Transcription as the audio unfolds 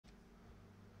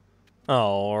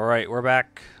Alright, we're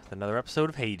back with another episode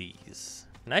of Hades.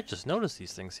 And I just noticed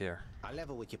these things here. I'll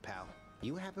level with you, pal.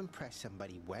 You have impressed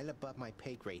somebody well above my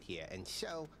pay grade here, and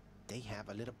so they have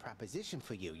a little proposition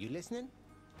for you. You listening?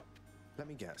 Let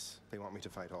me guess. They want me to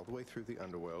fight all the way through the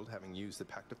underworld, having used the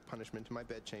pact of punishment in my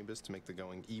bedchambers to make the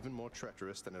going even more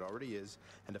treacherous than it already is,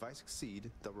 and if I succeed,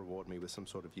 they'll reward me with some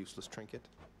sort of useless trinket.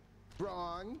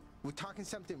 Wrong. We're talking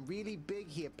something really big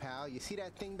here, pal. You see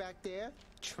that thing back there?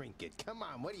 Trinket. Come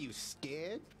on, what are you,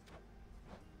 scared?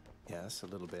 Yes, a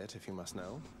little bit, if you must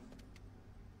know.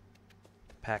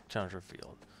 Pack challenge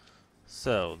revealed.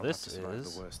 So I'll this have to survive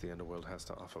is... the worst the underworld has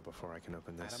to offer before I can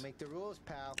open I this. don't make the rules,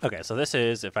 pal. Okay, so this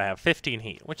is if I have 15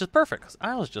 heat, which is perfect, because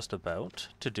I was just about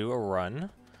to do a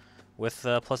run with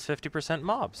plus 50%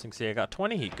 mobs. You can see I got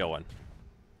 20 heat going.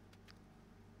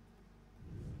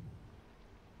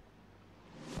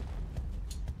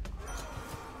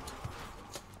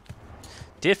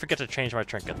 Did forget to change my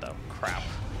trinket, though. Crap.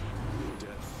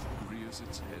 Death rears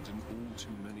its head in all too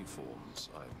many forms,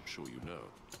 I'm sure you know.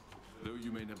 Though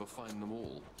you may never find them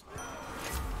all.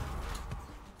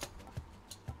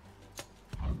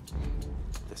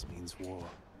 This means war.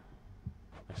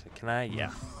 Actually, can I? Yeah.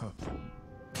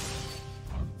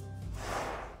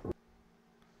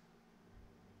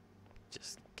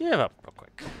 Just give up real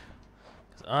quick.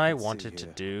 Because I Let's see wanted to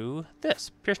here. do this.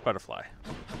 Pierce Butterfly.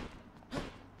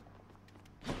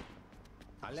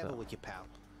 I'll level with you, pal.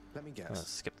 Let me guess. Let's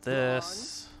skip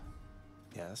this.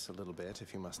 Yes, a little bit,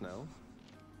 if you must know.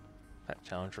 Pack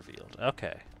challenge revealed.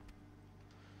 Okay.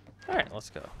 Alright, let's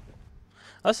go.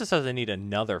 Unless it says I need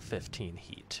another 15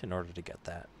 heat in order to get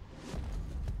that.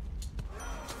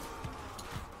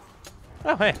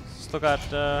 Oh, hey. Still got,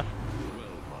 Well,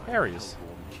 my Ares.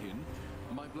 hellborn kin,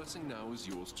 my blessing now is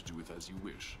yours to do with as you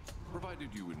wish, provided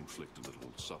you inflict a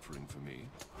little suffering for me.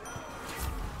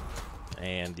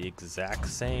 And the exact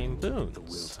same boons. The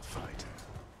will to fight.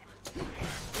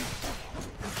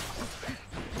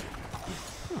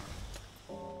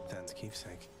 Than's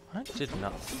keepsake. I did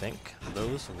not think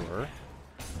those were...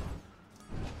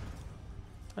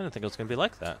 I didn't think it was going to be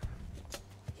like that.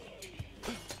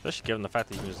 Especially given the fact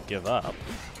that you can just give up.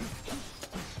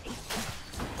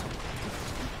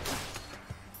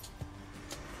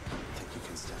 Think you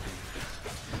can step in?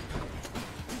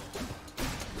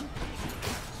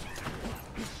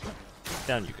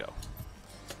 Down you go.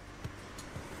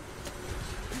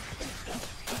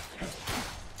 Okay,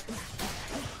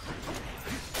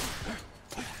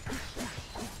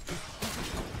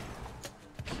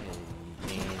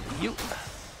 and you.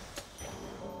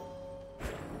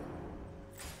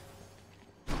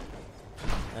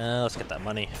 Let's get that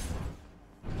money.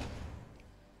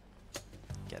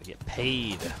 Gotta get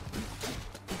paid.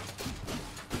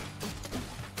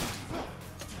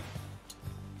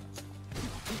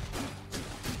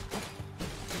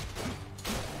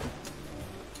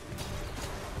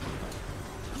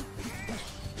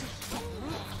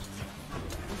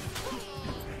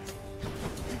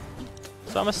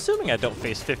 So I'm assuming I don't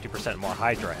face 50% more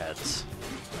Hydra heads.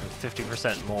 And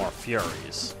 50% more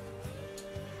Furies.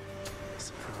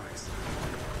 Surprise.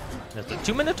 Is there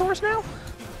 2 Minotaurs now?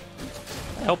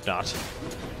 I hope not.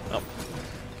 Oh.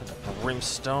 Get that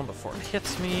brimstone before it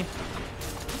hits me.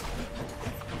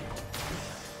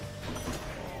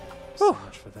 So Whew.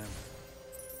 much for them.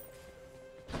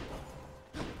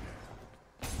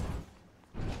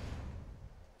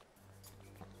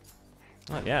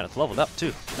 Oh yeah, it's leveled up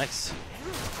too. Nice.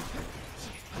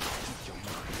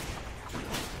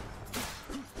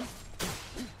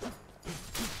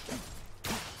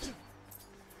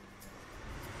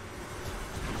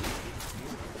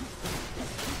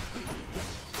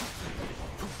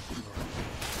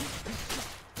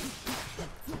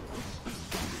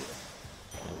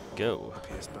 Go.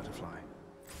 Pierced butterfly.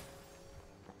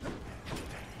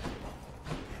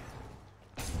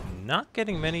 Not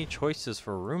getting many choices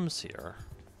for rooms here.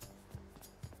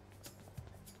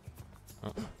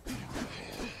 Oh.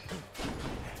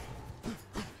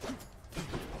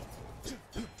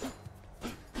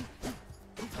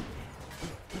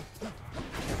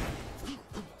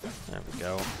 There we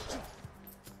go.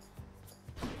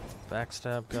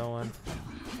 Backstab going.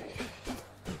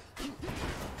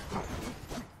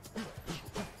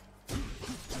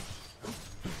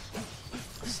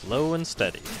 Slow and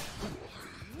steady.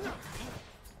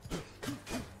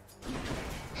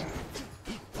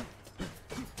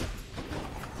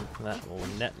 That will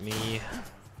net me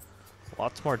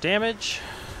lots more damage.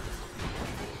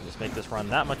 Just make this run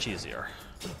that much easier.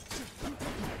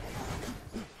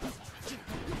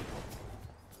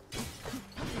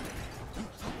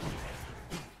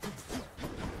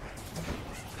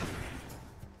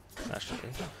 Actually,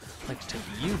 I'd like to take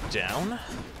you down.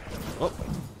 Oh.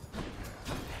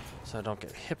 So I don't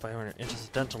get hit by an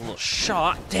incidental little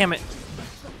shot. Damn it!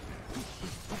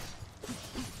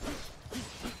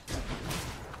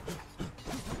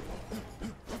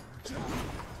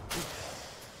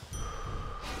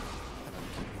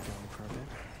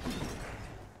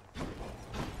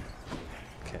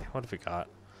 Okay, what have we got?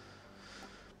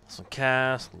 Some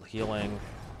cast, little healing.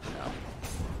 No.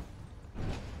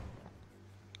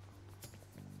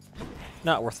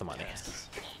 Not worth the money.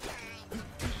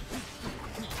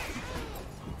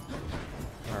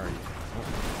 Alright.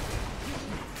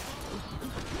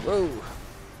 Whoa!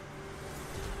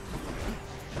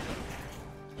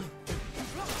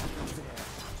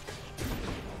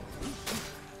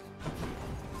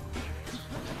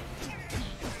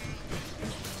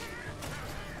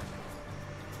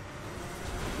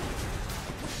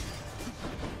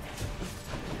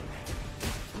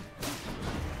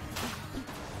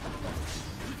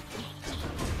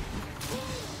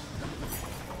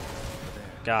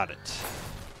 Got it.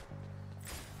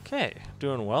 Okay,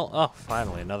 doing well. Oh,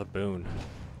 finally, another boon.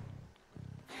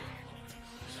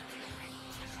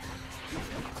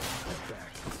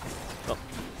 Oh,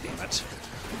 damn it.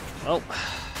 Oh.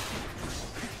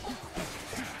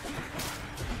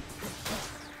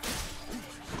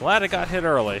 Glad I got hit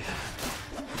early.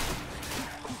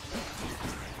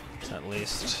 At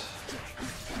least.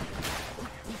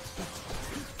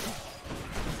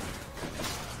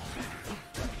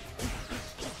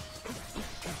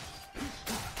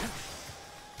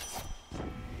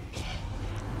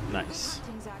 Nice.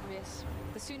 Zagreus.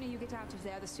 The sooner you get out of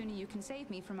there, the sooner you can save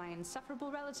me from my insufferable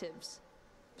relatives.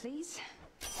 Please?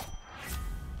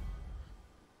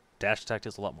 Dash attack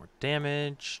does a lot more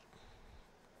damage.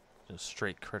 Just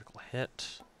straight critical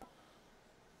hit.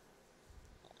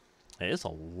 It is a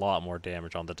lot more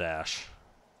damage on the dash.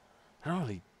 I don't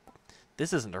really...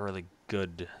 This isn't a really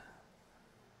good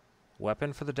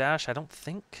weapon for the dash, I don't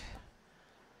think.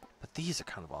 But these are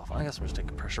kind of off. I guess I'm just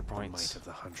taking pressure points. Might of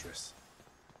the Huntress.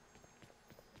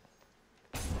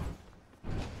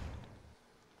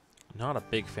 Not a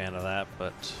big fan of that,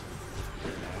 but...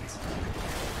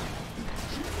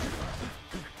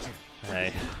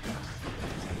 Hey.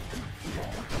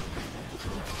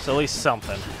 It's at least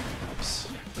something. Oops.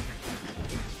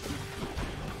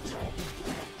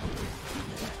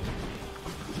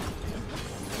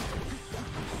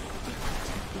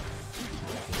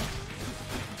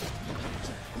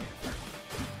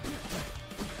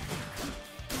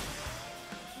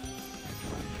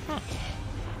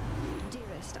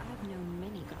 Dearest, I've known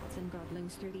many gods and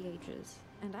godlings through the ages,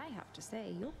 and I have to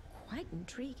say, you're quite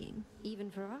intriguing, even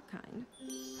for our kind.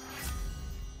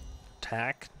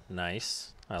 Attack,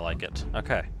 nice. I like it.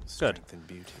 Okay, good. Strength and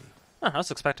beauty. Huh, I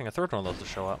was expecting a third one of those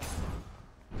to show up.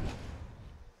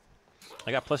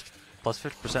 I got plus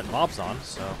 50% mobs on,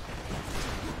 so...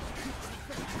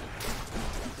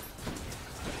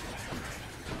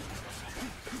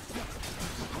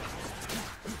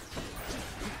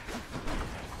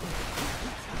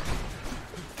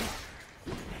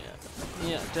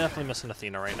 Yeah, definitely missing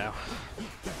Athena right now.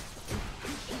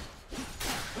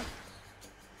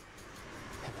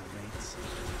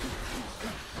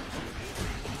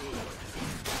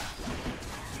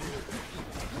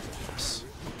 Oops.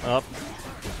 Up.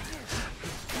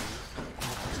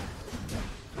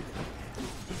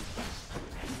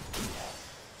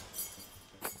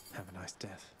 Have a nice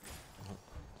death.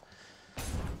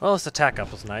 Well, this attack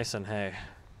up was nice, and hey,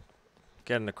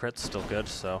 getting a crit's still good,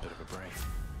 so Bit of a break.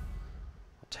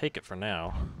 I'll take it for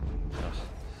now. Ugh.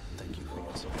 Thank you for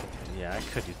your support. Yeah, I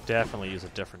could definitely use a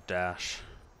different dash.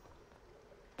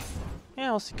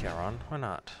 Yeah, we'll see Charon. Why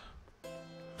not?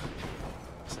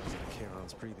 Sounds like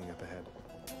Charon's breathing up ahead.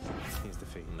 Here's the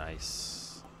feat.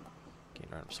 Nice. Gain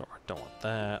random sword. Don't want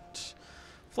that.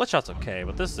 Fletshot's okay,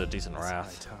 but this is a decent It's high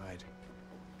wrath. tide.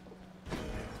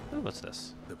 Ooh, what's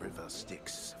this? The river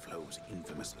Styx flows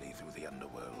infamously through the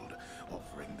underworld,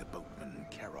 offering the boatman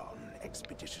Charon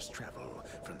expeditious travel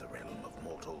from the realm of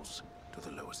mortals to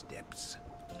the lowest depths,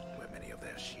 where many of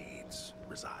their shades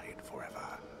reside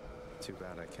forever. Too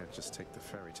bad I can't just take the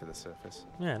ferry to the surface.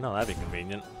 Yeah, no, that'd be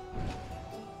convenient.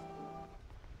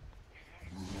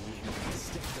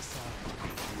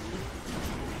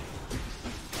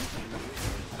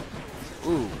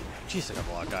 Ooh, jeez, I got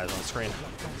a lot of guys on the screen.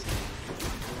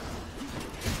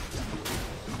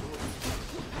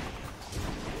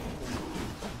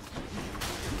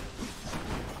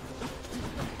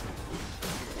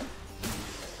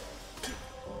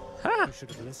 Ha! You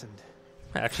should have listened.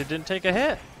 I actually didn't take a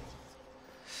hit.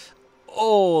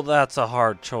 Oh, that's a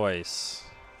hard choice.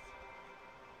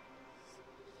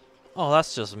 Oh,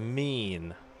 that's just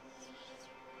mean.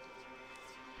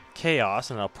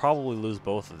 Chaos, and I'll probably lose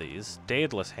both of these.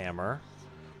 Daedalus Hammer,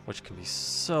 which can be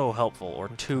so helpful, or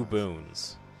 2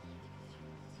 boons.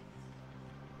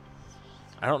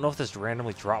 I don't know if this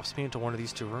randomly drops me into one of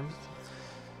these 2 rooms.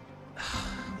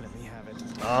 Let me have it.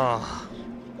 Ugh.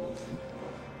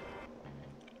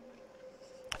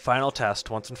 Final test,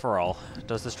 once and for all.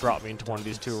 Does this drop me into one of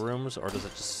these 2 rooms, or does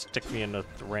it just stick me in a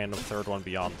random 3rd one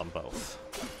beyond them both?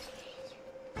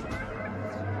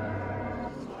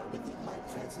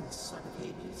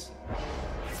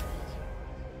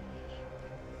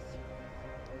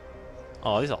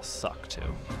 Oh, these all suck too.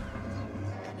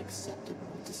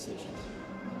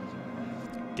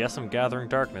 Guess I'm gathering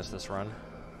darkness this run.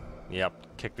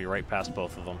 Yep, kicked me right past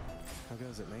both of them. How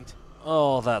goes it, mate?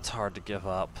 Oh, that's hard to give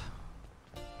up.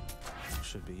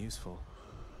 Should be useful.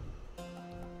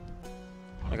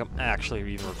 Like, I'm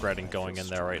actually even regretting going in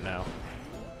there right now.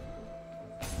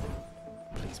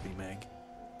 Please be Meg.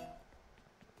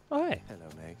 Oh, hey. Hello,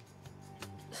 Meg.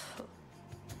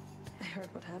 I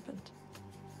heard what happened.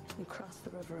 You crossed the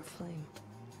river of flame.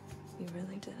 You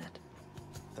really did it.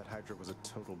 That Hydra was a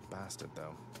total bastard,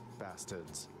 though.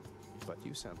 Bastards. But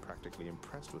you sound practically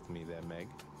impressed with me there, Meg.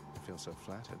 I feel so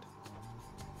flattered.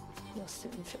 You'll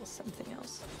soon feel something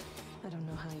else. I don't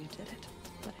know how you did it,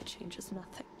 but it changes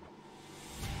nothing.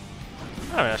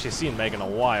 I haven't actually seen Meg in a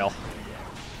while.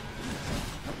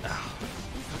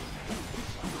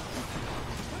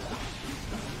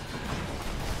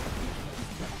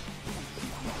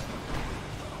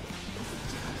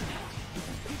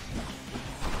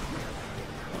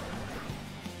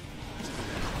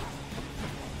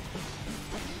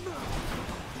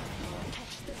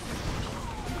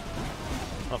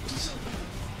 Oops.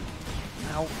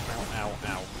 Ow, ow, ow,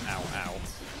 ow, ow, ow.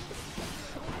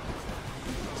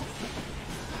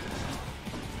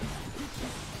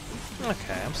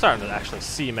 Okay, I'm starting to actually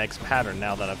see Meg's pattern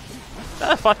now that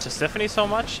I've fought Tisiphone so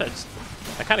much.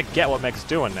 I kind of get what Meg's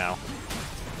doing now.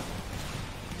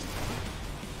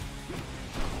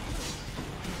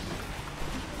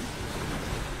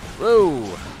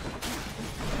 Whoa!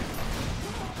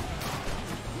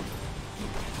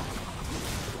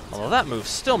 Although that move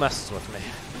still messes with me.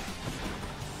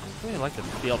 I'd really like to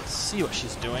be able to see what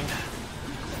she's doing.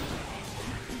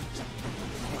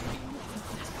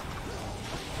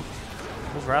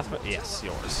 Who's Wrathman? Yes,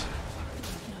 yours.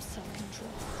 No self-control.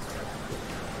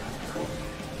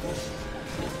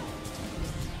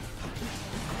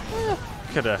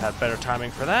 Could have had better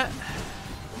timing for that.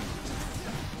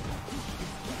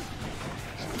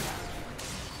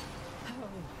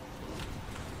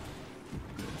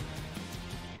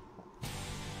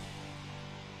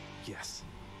 Yes.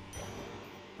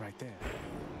 Right there.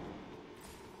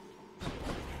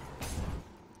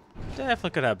 Definitely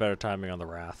could have better timing on the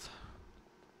Wrath.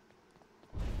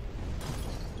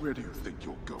 Where do you think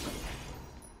you're going?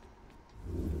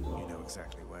 You know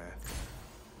exactly where.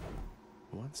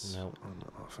 Once Nope. on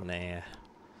offer. Nah.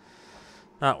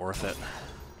 Not worth it.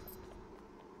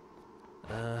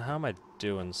 How am I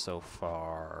doing so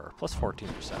far? Plus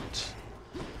 14%.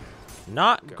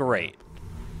 Not great.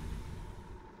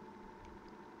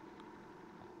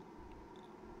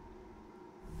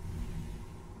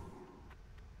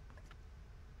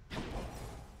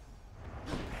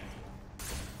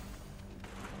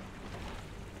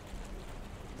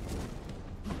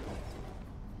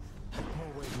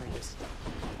 More wave ringers.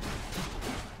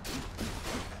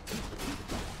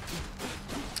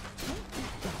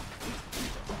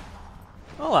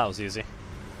 Well, that was easy.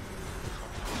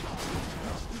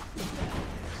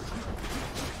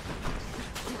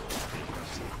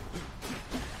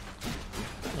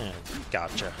 Yeah,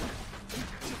 gotcha.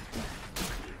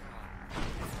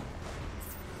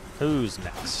 Who's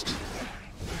next?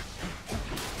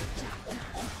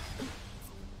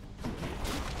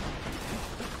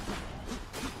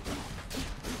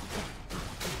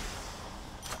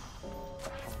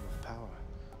 Palm of power.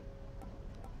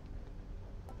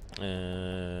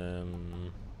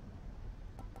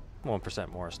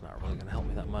 1% more is not really going to help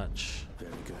me that much.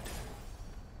 Very good.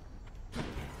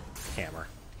 Hammer.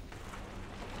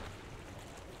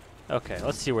 Okay,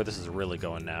 let's see where this is really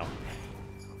going now.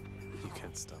 You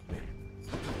can't stop me.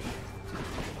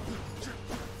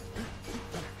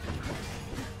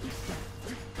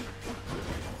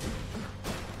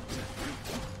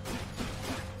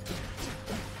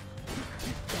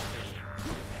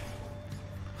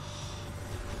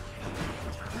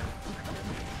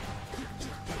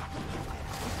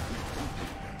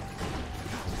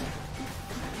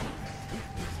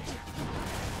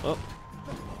 Oh.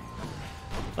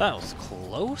 That was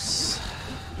close.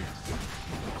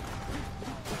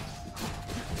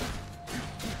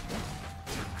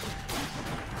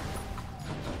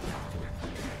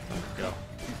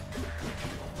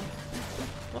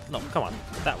 No, come on.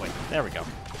 That way. There we go.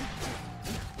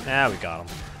 Now we got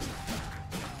him.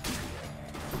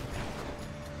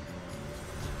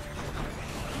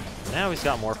 Now he's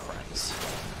got more friends.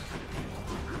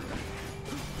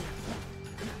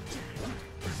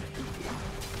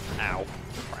 Ow.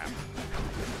 Crap.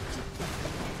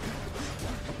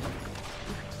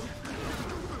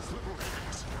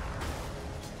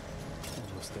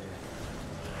 Almost there.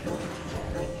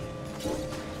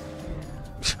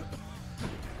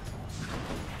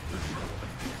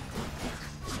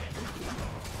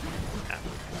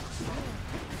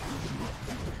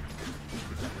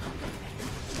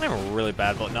 I'm really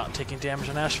bad about not taking damage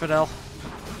on Asphodel.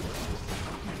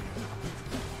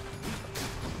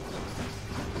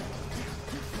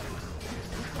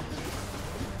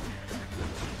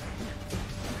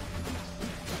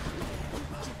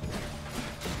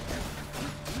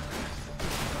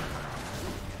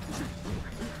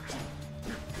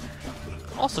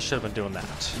 Also should have been doing that.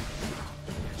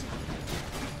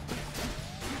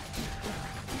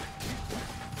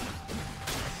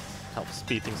 Help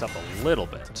speed things up a little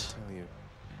bit. Tell you.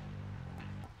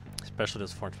 Especially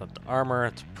this fortunate armor,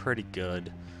 it's pretty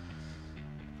good.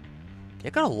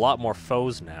 You got a lot more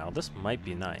foes now. This might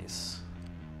be nice.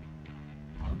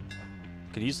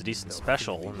 Could use a decent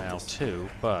special now too,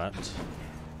 but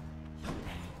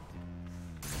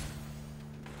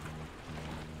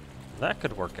that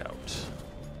could work out.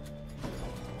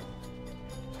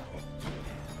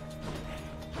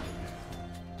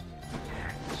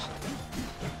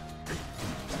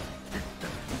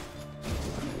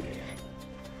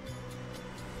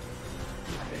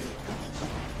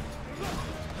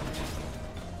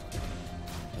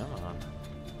 Come on.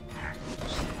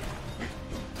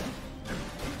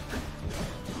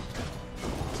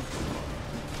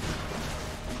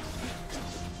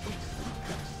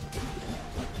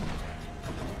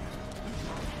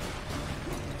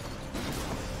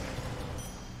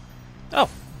 Oh,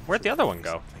 where'd the other one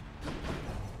go?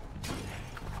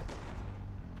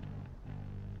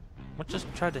 What just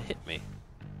tried to hit me?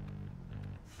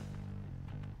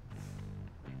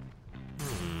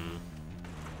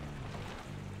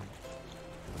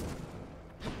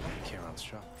 Charon's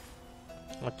shop.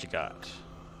 What you got?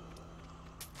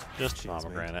 Just Cheers, mate.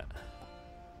 pomegranate.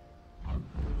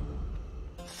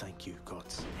 Thank you,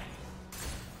 gods.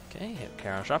 Okay, hit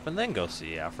Charon shop and then go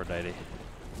see Aphrodite.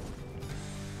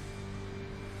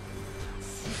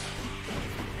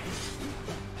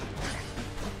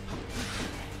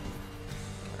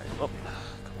 Alright, oh,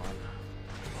 come on.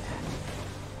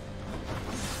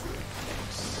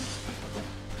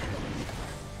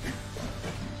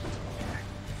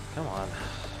 Come on.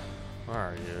 Where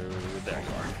are you? There you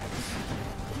are.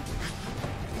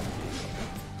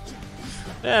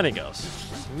 And he goes.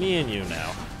 Just me and you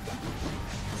now.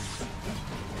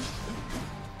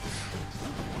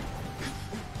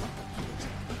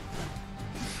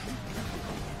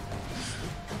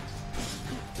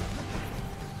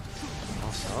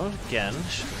 Also, again,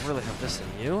 should really have this in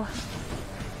you.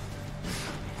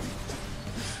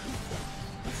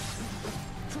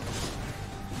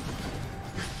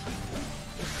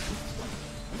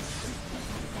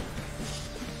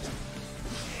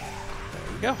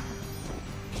 There we go.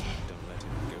 Don't let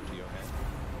him go to your head.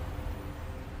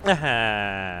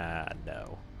 Ah,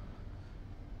 no.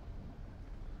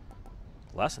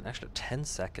 Lasts an extra 10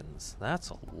 seconds. That's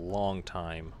a long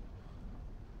time.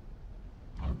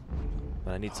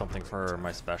 But I need something for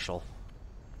my special.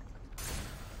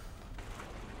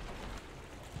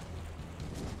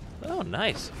 Oh,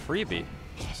 nice. Freebie.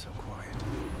 So quiet.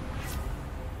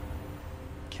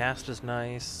 Cast is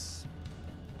nice.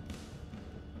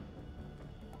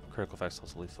 Critical effects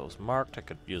also leave foes marked. I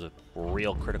could use a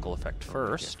real critical effect Get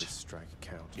first. this strike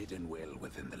count. Hidden well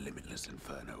within the limitless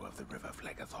inferno of the River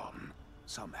Phlegethon,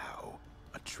 somehow,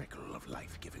 a trickle of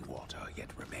life-giving water yet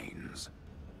remains,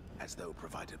 as though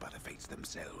provided by the fates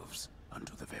themselves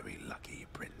unto the very lucky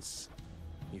prince.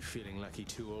 You feeling lucky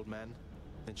too, old man?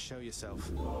 Then show yourself.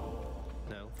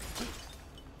 No?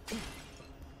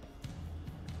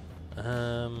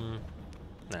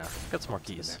 Nah, got some more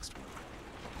The keys. next one.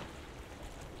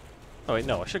 Oh wait,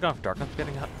 no, I should have gone for darkness. I'm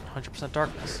getting 100%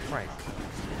 darkness. Right.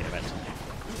 Damn it.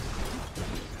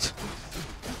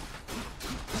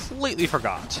 Completely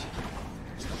forgot.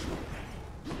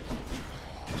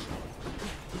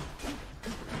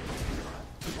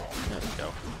 There we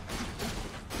go.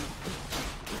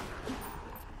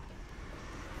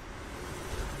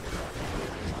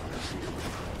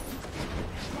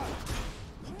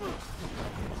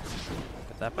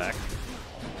 Get that back.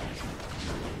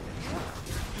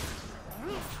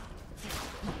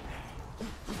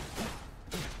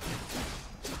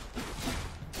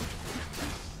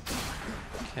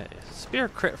 Spear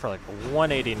crit for like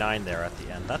 189 there at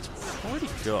the end. That's pretty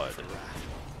good.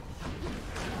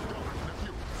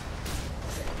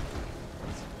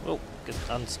 Oh, get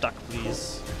unstuck,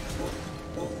 please.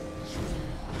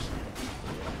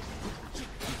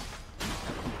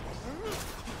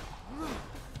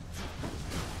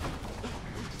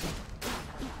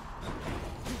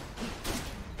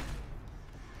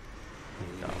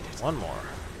 Got one more.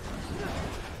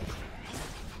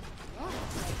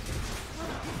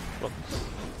 Whoops.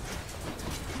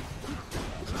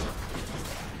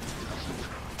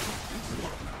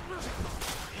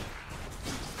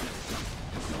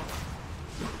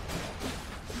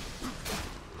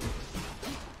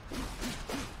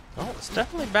 Oh, it's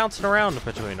definitely bouncing around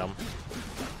between them.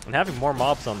 And having more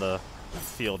mobs on the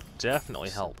field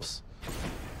definitely helps.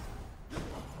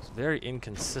 It's very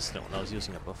inconsistent when I was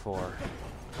using it before.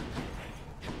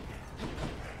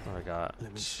 What do I got?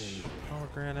 Let me see.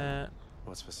 Pomegranate.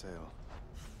 What's for sale?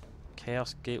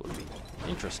 Chaos Gate would be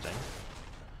interesting.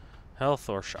 Health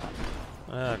or shop.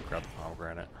 Grab the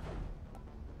pomegranate.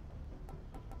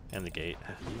 And the gate.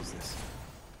 Use this.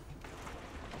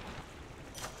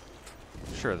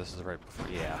 Sure, this is right before.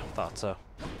 Yeah, thought so.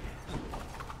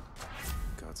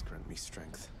 Gods grant me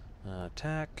strength.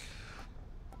 Attack.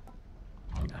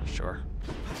 Yeah, sure.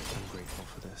 I'm grateful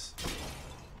for this.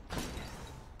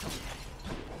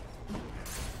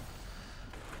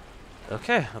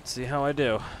 Okay, let's see how I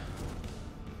do.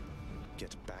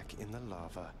 Get back in the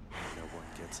lava. No one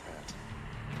gets hurt.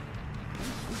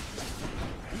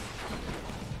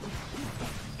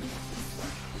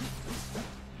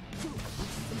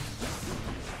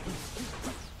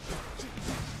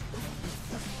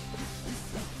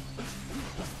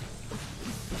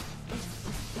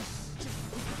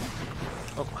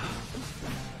 Oh.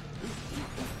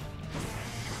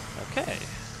 Okay.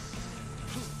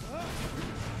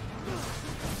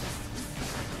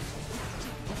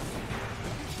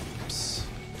 Oops.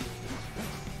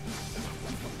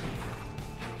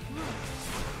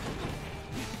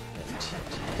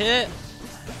 Hit.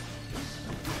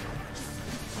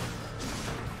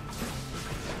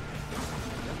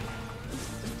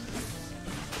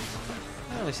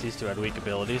 At least these two had weak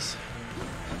abilities.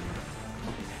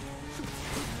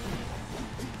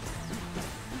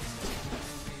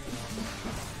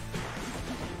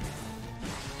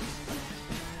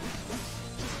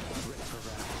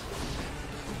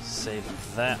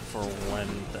 Save that for when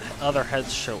the other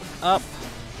heads show up.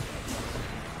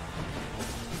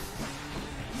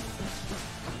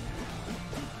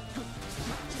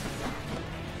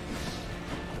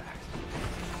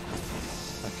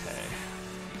 Okay.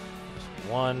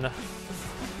 There's one. There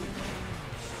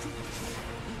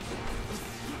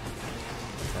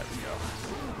we go.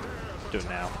 Do it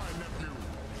now.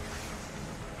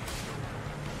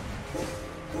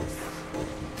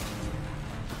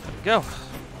 There we go.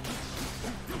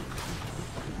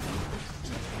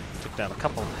 Took down a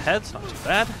couple of heads, not too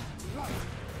bad.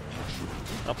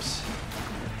 Oops.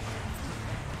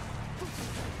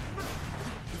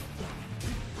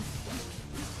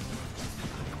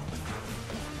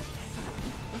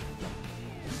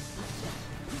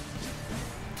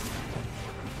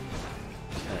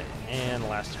 Okay, and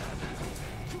last head.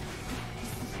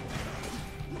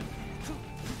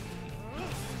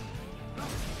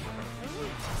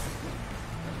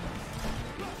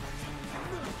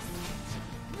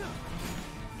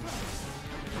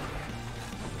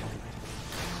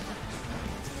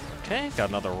 Okay, got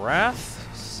another Wrath.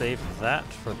 Save that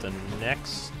for the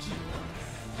next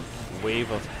wave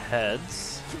of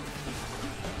heads.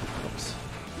 Oops.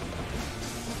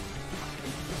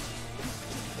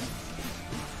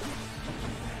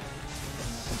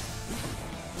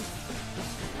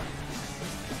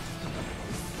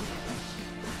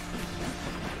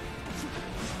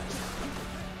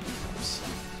 Oops.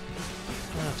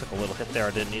 I took a little hit there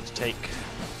I didn't need to take.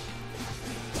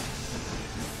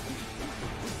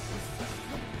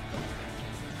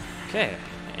 Okay,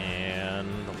 and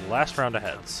the last round of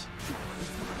heads.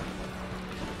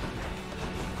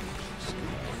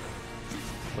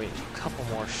 Wait a couple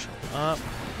more show up.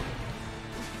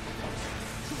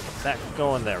 Get that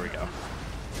going, there we go.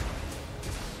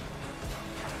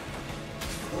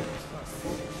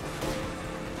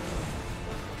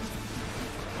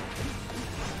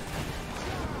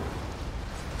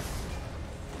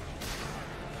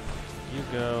 You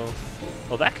go.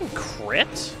 Oh, that can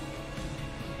crit?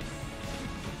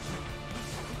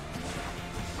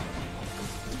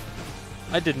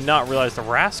 I did not realize the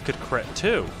Ras could crit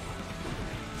too.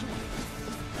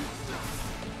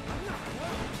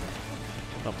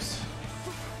 Oops.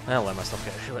 I let myself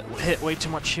get hit way too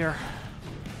much here.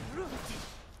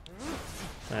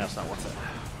 It's not worth it.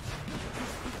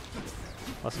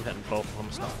 Unless I'm hitting both of them,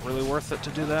 it's not really worth it to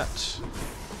do that.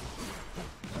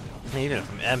 Even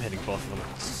if I am hitting both of them,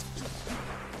 it's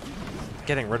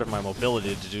getting rid of my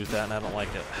mobility to do that, and I don't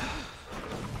like it.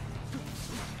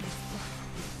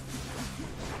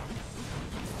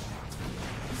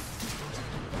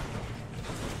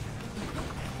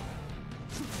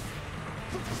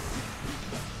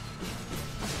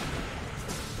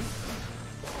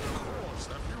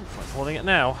 I'm holding it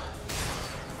now.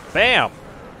 Bam!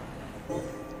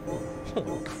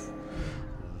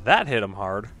 That hit him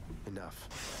hard.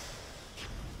 Enough.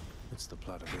 It's the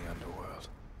blood of the underworld.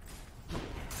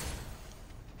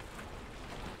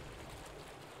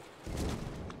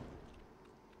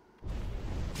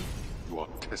 You are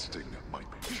testing my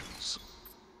patience.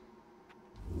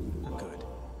 Good.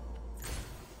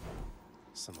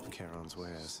 Some of Charon's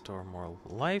wares. Store more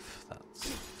life. That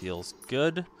feels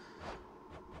good.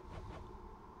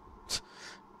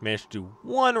 Managed to do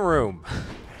one room.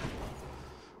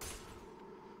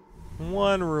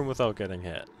 One room without getting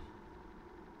hit.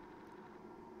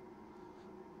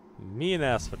 Me and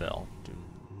Asphodel do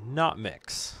not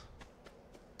mix.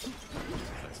 Nice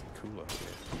and cool up here.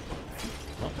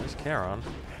 Oh, there's Charon.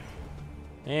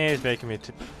 And he's making me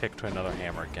pick to another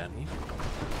hammer again.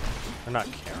 Or not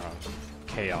Charon.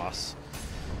 Chaos.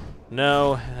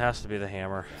 No, it has to be the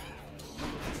hammer.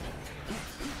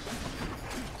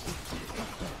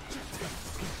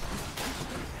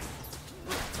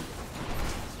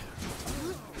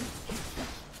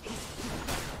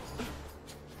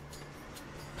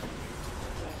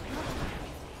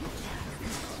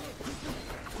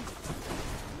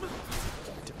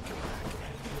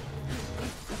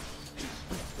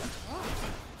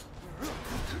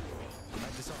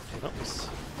 Oops.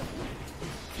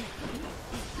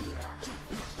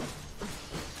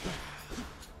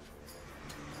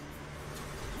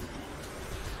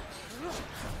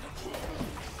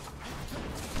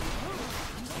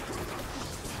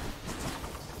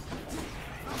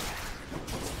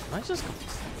 I just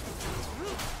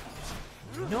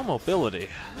no mobility.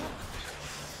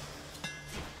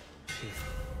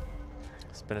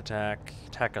 Spin attack.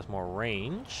 Attack has more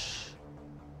range.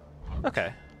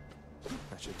 Okay.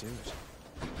 That should do it.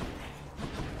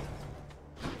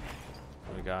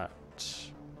 We got.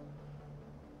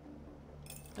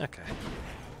 Okay.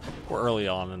 We're early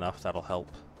on enough, that'll help.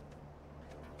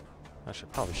 I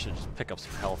probably should just pick up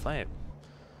some health. I've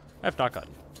not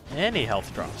gotten any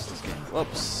health drops this game.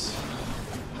 Whoops.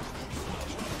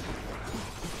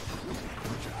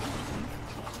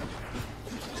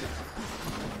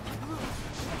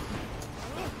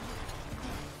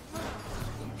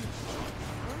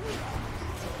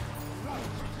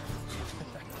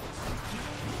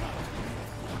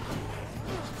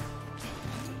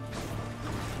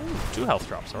 Ooh, 2 health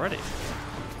drops already.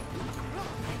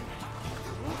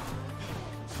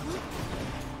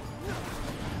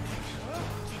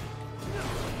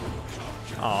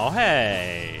 Oh,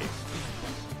 hey!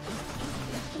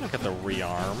 Look at the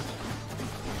rearm.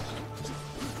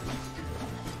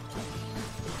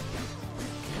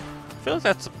 I feel like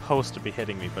that's supposed to be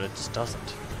hitting me, but it just doesn't.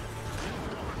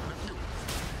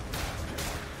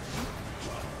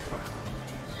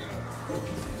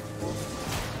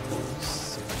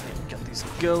 See if I can get these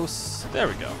ghosts. There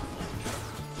we go.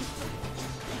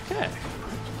 Okay.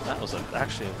 That was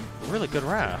actually a really good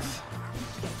wrath.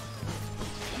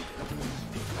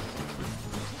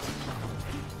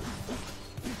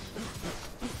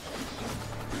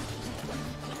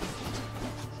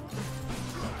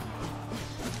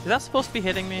 Is that supposed to be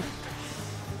hitting me?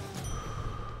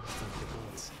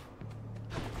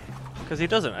 Because he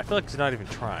doesn't. I feel like he's not even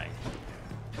trying.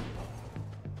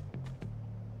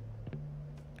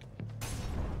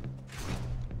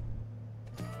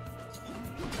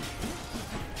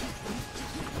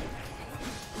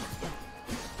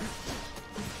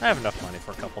 I have enough money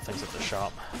for a couple things at the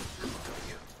shop.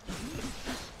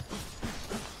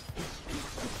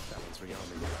 That one's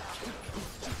rearming.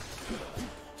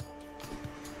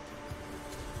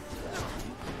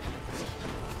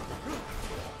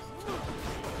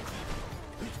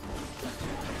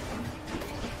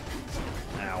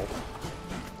 Ow.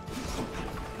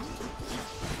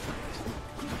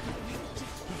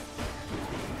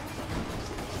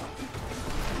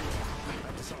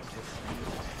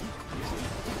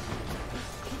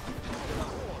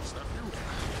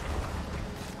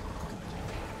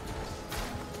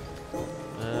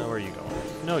 Where are you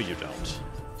going? No, you don't.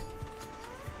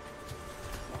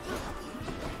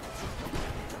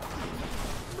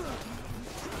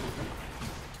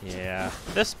 Yeah,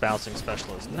 this bouncing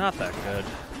special is not that good.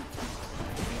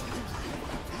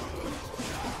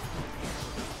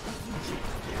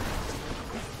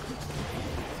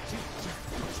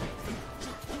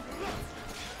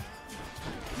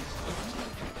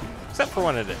 Except for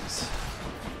when it is.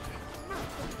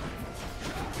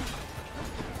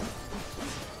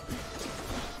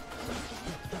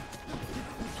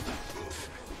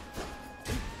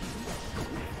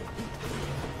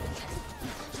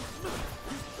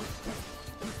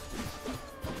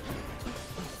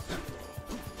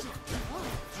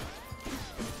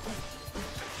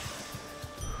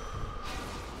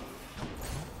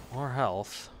 More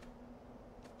health.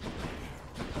 What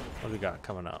do we got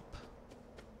coming up?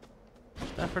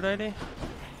 Aphrodite?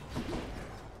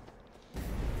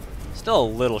 Still a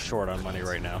little short on money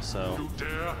right now, so You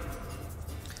dare?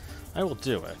 I will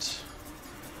do it.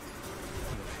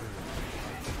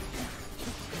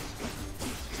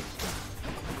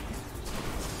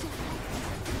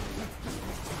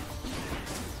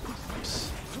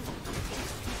 Oops.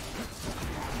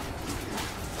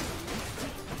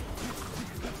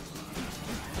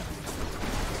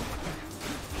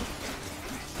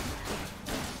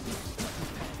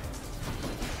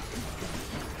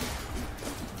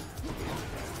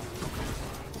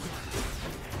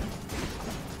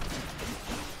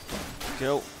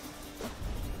 Go.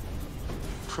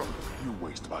 You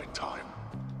waste my time.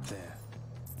 There.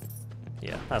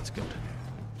 Yeah, that's good.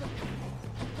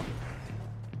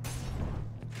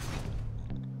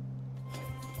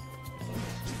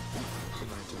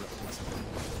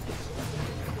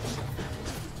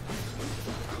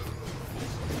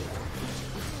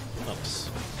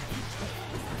 Oops.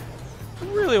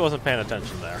 Really wasn't paying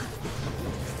attention there.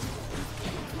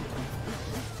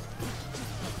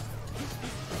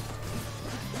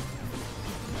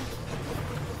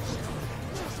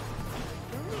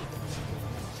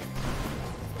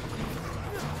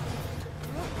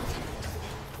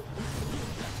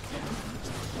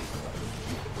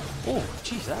 Oh,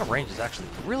 geez, that range is actually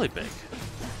really big.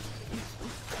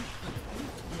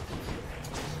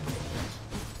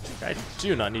 I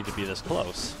do not need to be this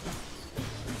close.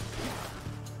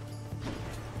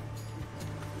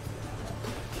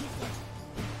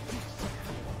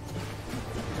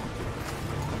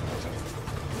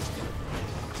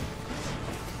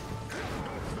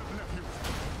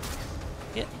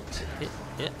 Hit.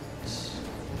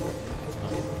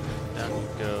 Down you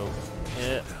go.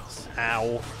 Hit.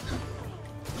 Ow.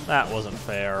 That wasn't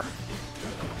fair.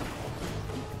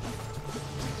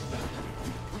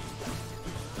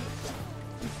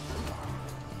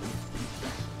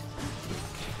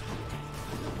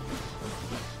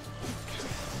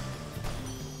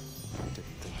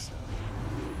 Didn't think so.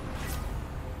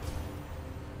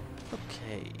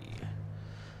 Okay.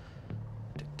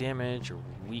 Take damage. You're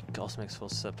weak. Also makes full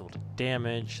susceptible to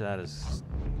damage. That is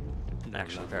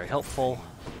actually very helpful.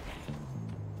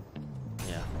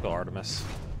 Yeah, go Artemis.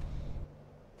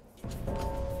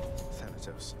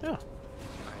 Thanatos. Yeah.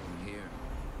 I'm here.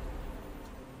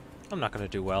 I'm not going to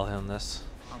do well in this.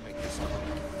 I'll make this quick.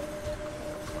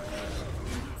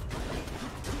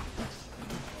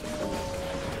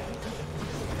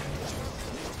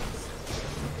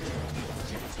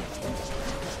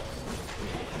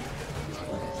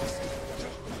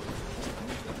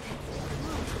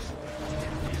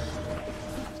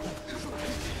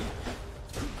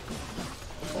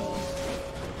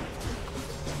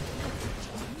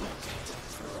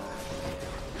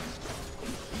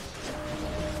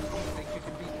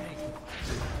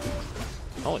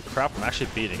 Holy crap, I'm actually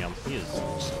beating him. He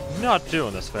is not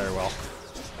doing this very well.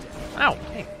 Ow!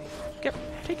 Hey,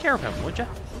 take care of him, would ya?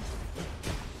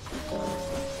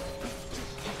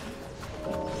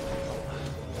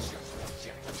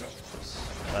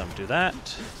 Let him do that.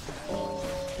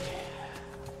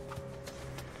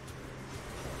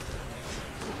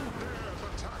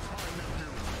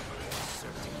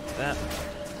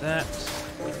 That.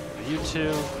 You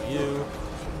two, you.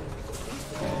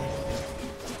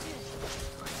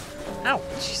 Ow!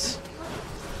 Jeez.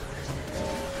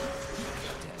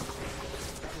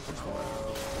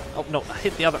 Oh no, I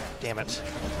hit the other. Damn it.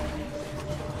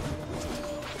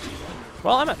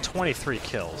 Well, I'm at 23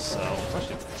 kills, so I'm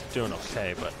actually doing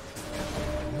okay, but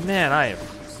man, I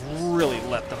have really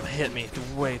let them hit me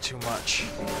way too much.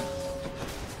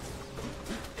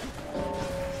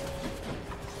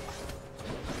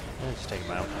 Let's just take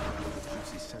him out.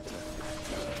 Juicy center.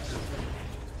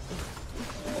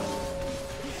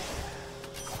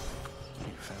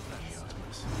 You found that,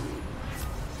 Artemis.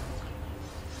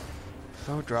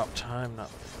 Foe drop time, not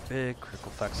big.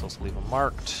 Critical effects, also leave them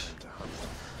marked.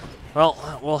 Well,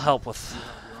 that will help with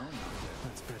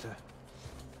That's better.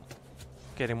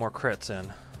 getting more crits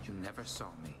in. You never saw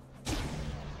me.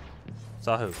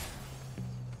 Saw who?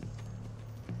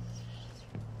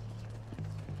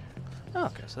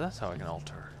 Okay, so that's how I can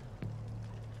alter.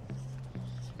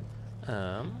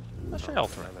 Let's try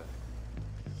L3.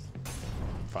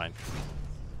 Fine.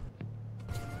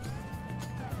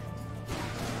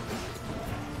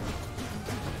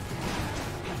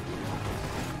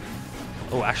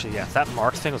 Oh, actually, yeah, that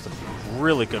mark thing was a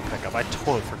really good pickup. I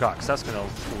totally forgot, because that's going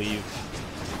to leave...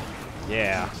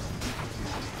 Yeah.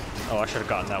 Oh, I should have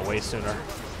gotten that way sooner.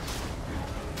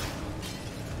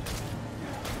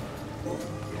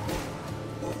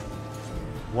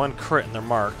 One crit and they're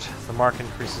marked. The mark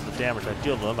increases the damage I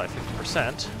deal to them by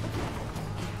 50%.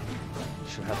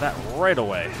 Should have that right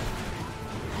away.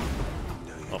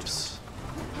 Oops.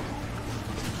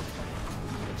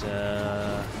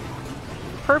 But,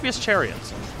 Pervious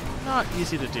Chariots. Not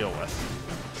easy to deal with.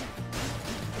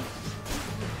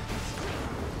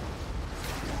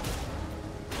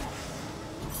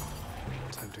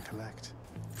 Time to collect.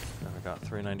 I got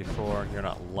 394. You're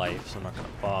not life, so I'm not going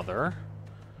to bother.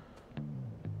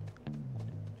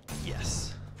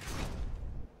 Yes.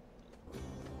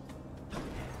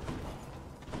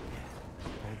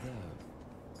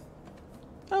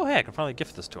 Oh, hey, I can finally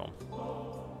gift this to him.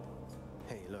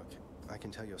 Hey, look, I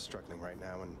can tell you're struggling right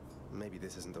now, and maybe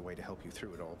this isn't the way to help you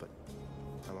through it all, but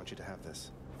I want you to have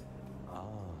this. Ah,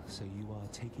 so you are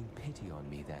taking pity on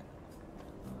me then?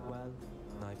 Well,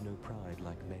 I've no pride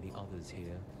like many others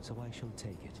here, so I shall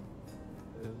take it.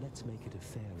 Though let's make it a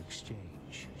fair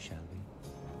exchange, shall we?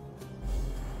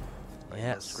 I'm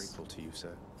Yes. most grateful to you,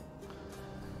 sir.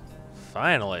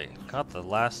 Finally. Got the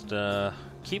last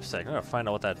keepsake. I'm going to find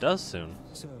out what that does soon.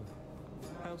 So,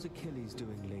 how's Achilles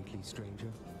doing lately,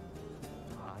 stranger?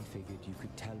 I figured you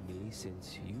could tell me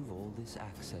since you've all this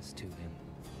access to him,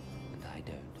 and I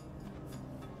don't.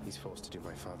 He's forced to do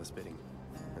my father's bidding,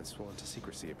 and sworn to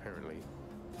secrecy, apparently.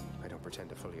 I don't pretend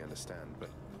to fully understand, but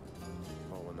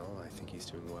all in all, I think he's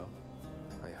doing well.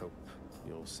 I hope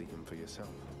you'll see him for yourself.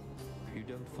 You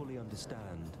don't fully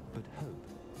understand, but hope.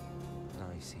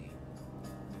 I see.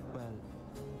 Well,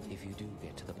 if you do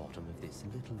get to the bottom of this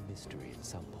little mystery at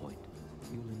some point,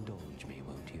 you'll indulge me,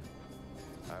 won't you?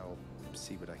 I'll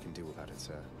see what I can do about it,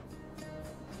 sir.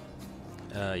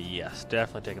 Yes,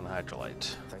 definitely taking the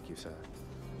Hydrolite. Thank you, sir.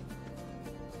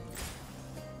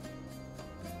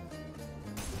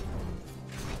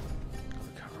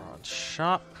 Charon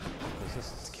shop.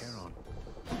 This is Charon.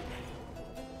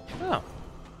 Oh,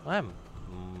 I'm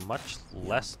much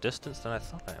less distance than I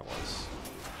thought I was.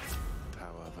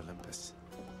 Power of Olympus.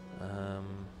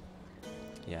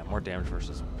 Yeah, more damage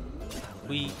versus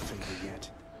weak. Yet.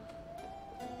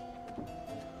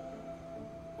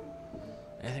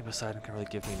 Anything Poseidon can really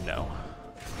give me? No.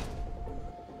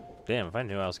 Damn, if I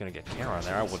knew I was gonna get Charon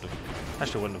there, I would have.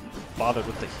 Actually, wouldn't have bothered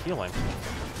with the healing.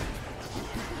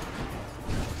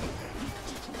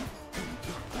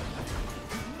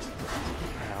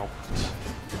 Ow.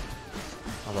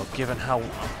 Although, given how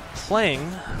I'm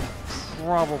playing,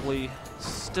 probably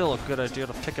still a good idea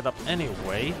to pick it up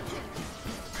anyway.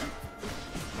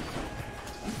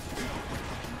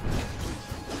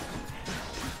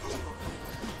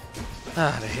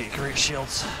 Ah, they hate great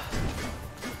shields.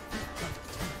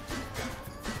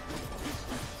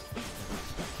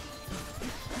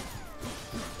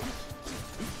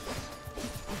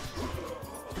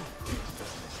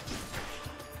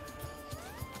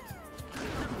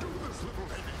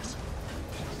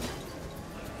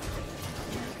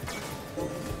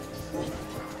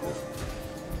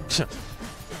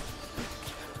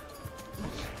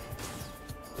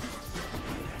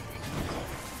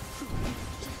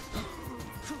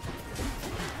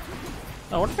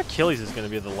 I wonder if Achilles is going to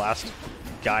be the last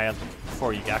guy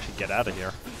before you can actually get out of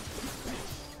here.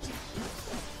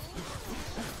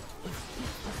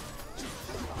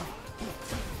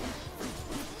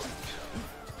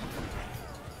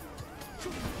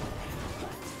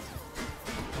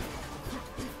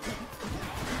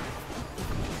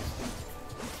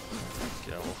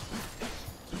 Go.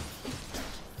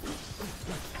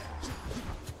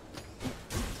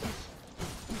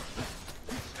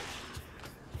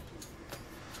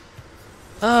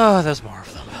 Oh, there's more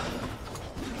of them.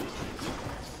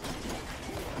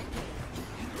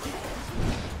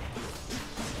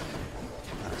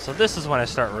 So this is when I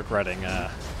start regretting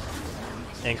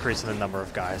increasing the number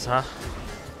of guys, huh?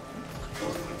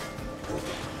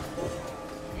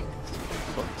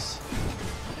 Whoops.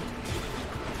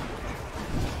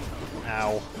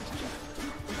 Ow.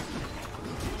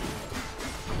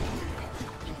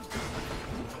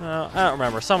 I don't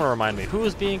remember. Someone remind me. Who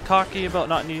was being cocky about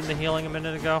not needing the healing a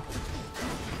minute ago?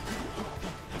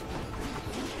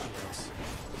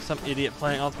 Some idiot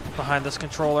playing behind this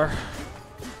controller.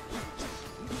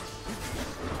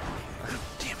 Oh,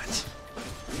 damn it.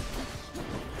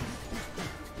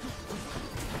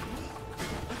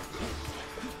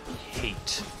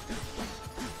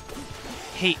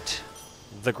 hate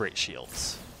the great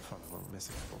shields. Fun little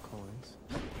mystical coins.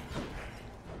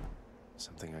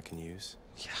 Something I can use.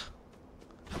 Yeah.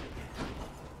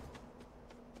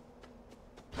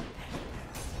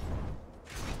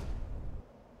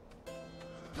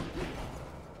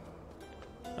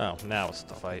 Oh, now it's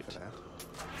the fight. For that.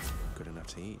 Good enough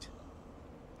to eat.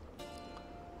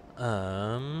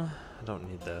 I don't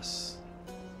need this.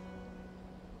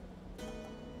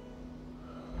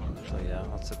 So yeah,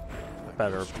 that's a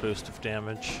better boost of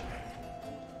damage.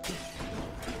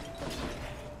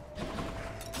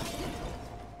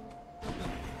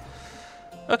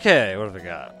 Okay, what have we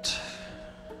got?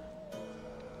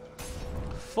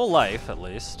 Full life, at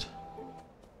least.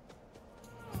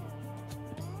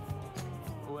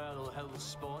 Well,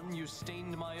 Hellspawn, you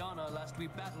stained my honor last we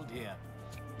battled here.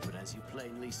 But as you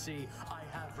plainly see, I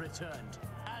have returned,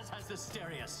 as has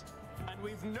Asterius. And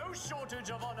we've no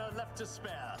shortage of honor left to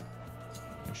spare.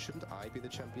 Shouldn't I be the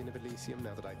champion of Elysium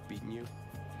now that I've beaten you?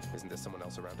 Isn't there someone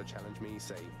else around to challenge me?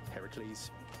 Say, Heracles?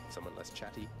 Someone less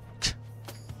chatty?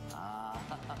 Ah,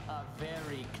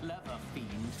 very clever,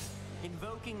 fiend.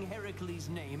 Invoking Heracles'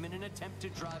 name in an attempt to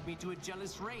drive me to a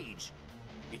jealous rage.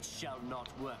 It shall not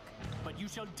work, but you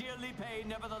shall dearly pay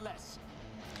nevertheless.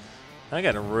 I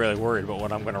get really worried about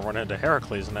when I'm going to run into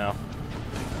Heracles now.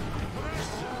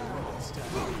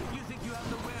 You think you have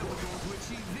the wherewithal to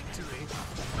achieve victory?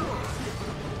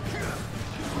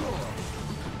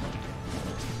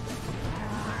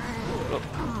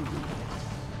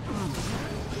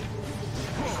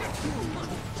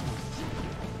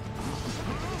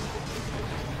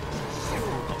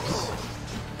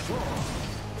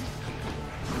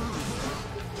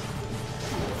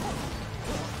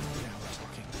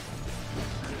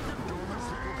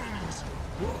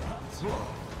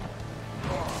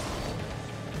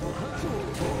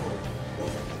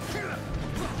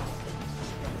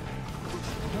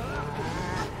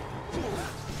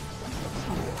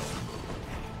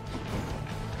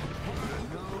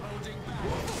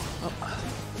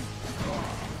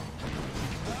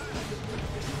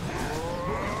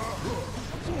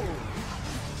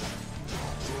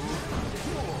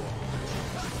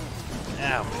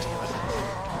 Ow, damn it.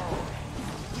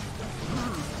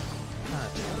 I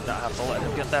did not have to let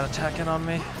him get that attack in on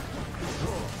me.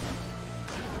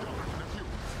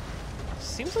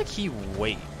 Seems like he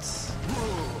waits.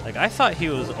 Like, I thought he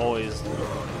was always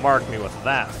mark me with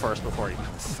that first before he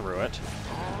threw it.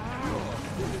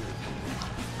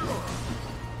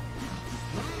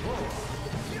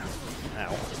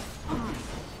 Ow.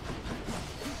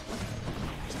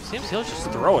 Seems he'll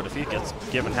just throw it if he gets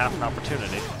given half an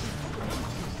opportunity.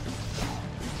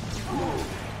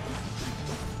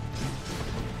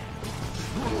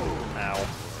 Ow.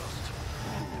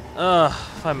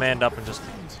 If I manned up and just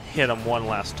hit him one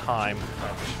last time,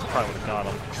 I probably would have got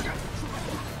him.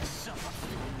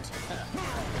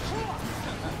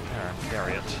 There,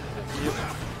 carry it. Thank you.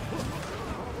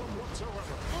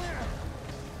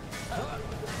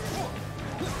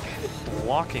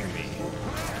 Blocking me.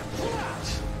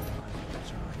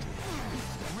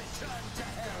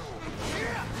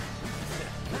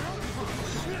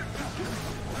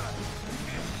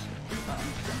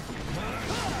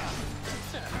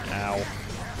 Ow.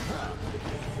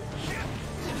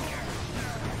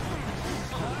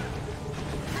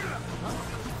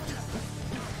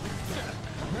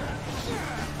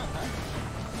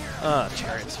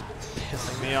 Chariot's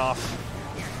pissing me off.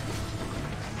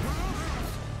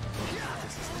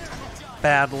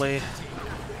 Badly.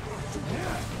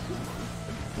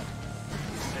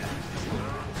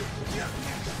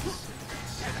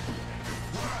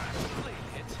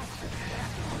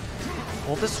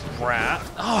 Well, this rat.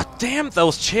 Oh, damn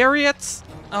those chariots!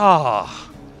 Ah.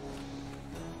 Oh.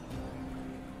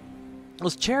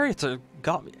 Those chariots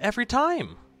got me every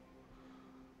time.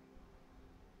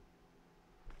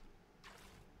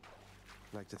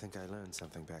 Like to think I learned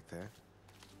something back there.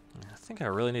 I think I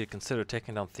really need to consider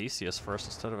taking down Theseus first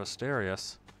instead of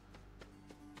Asterius.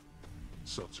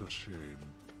 Such a shame.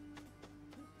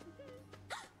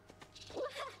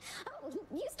 Oh,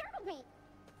 you startled me.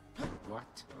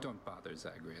 What? Don't bother,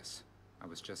 Zagreus. I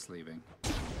was just leaving.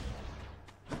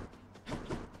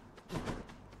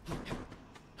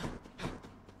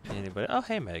 Anybody? Oh,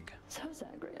 hey, Meg. So,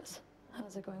 Zagreus,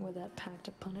 how's it going with that pact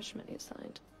of punishment you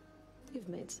signed? You've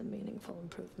made some meaningful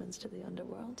improvements to the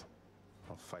underworld.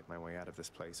 I'll fight my way out of this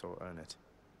place or earn it.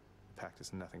 The pact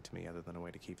is nothing to me other than a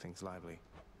way to keep things lively.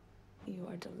 You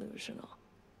are delusional.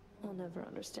 I'll never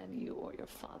understand you or your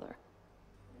father.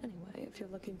 Anyway, if you're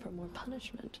looking for more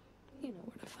punishment, you know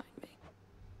where to find me.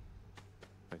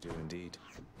 I do indeed.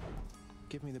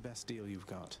 Give me the best deal you've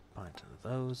got. Buy 10 of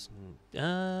those.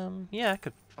 Yeah, I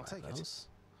could I'll buy take it. those.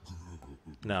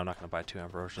 No, I'm not going to buy 2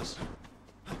 Ambrosias.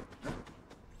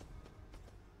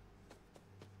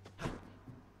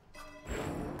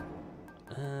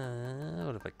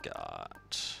 What have I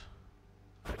got?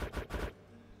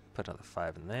 Put another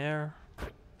 5 in there.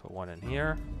 Put 1 in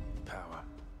here. Power.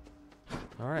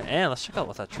 Alright, and let's check out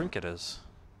what that trinket is.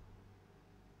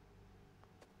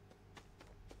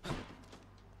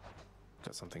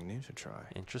 Got something new to try.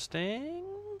 Interesting.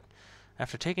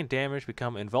 After taking damage,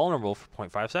 become invulnerable for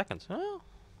 0.5 seconds. Well,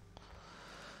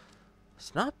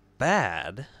 it's not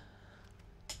bad.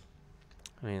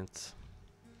 I mean, it's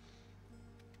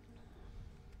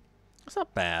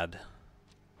not bad.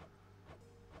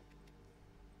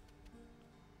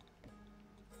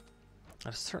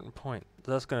 At a certain point,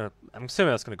 that's gonna. I'm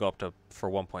assuming that's gonna go up to for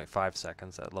 1.5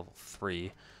 seconds at level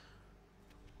 3.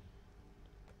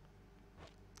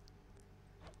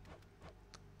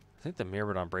 I think the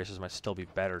Myrmidon braces might still be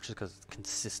better just because it's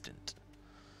consistent.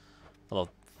 Although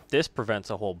this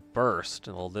prevents a whole burst,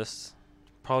 and well, this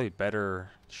probably better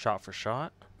shot for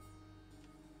shot.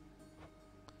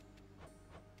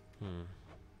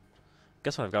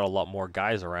 Guess when I've got a lot more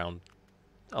guys around,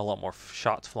 a lot more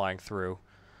shots flying through,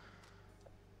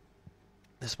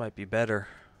 this might be better.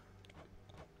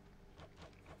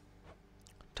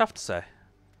 Tough to say.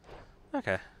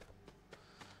 Okay.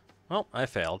 Well, I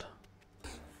failed.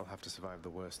 I'll have to survive the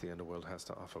worst the underworld has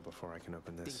to offer before I can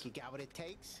open this. Think you got what it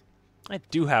takes? I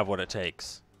do have what it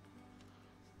takes.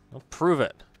 I'll prove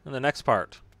it in the next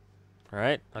part.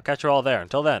 Alright? I'll catch you all there.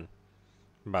 Until then,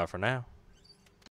 bye for now.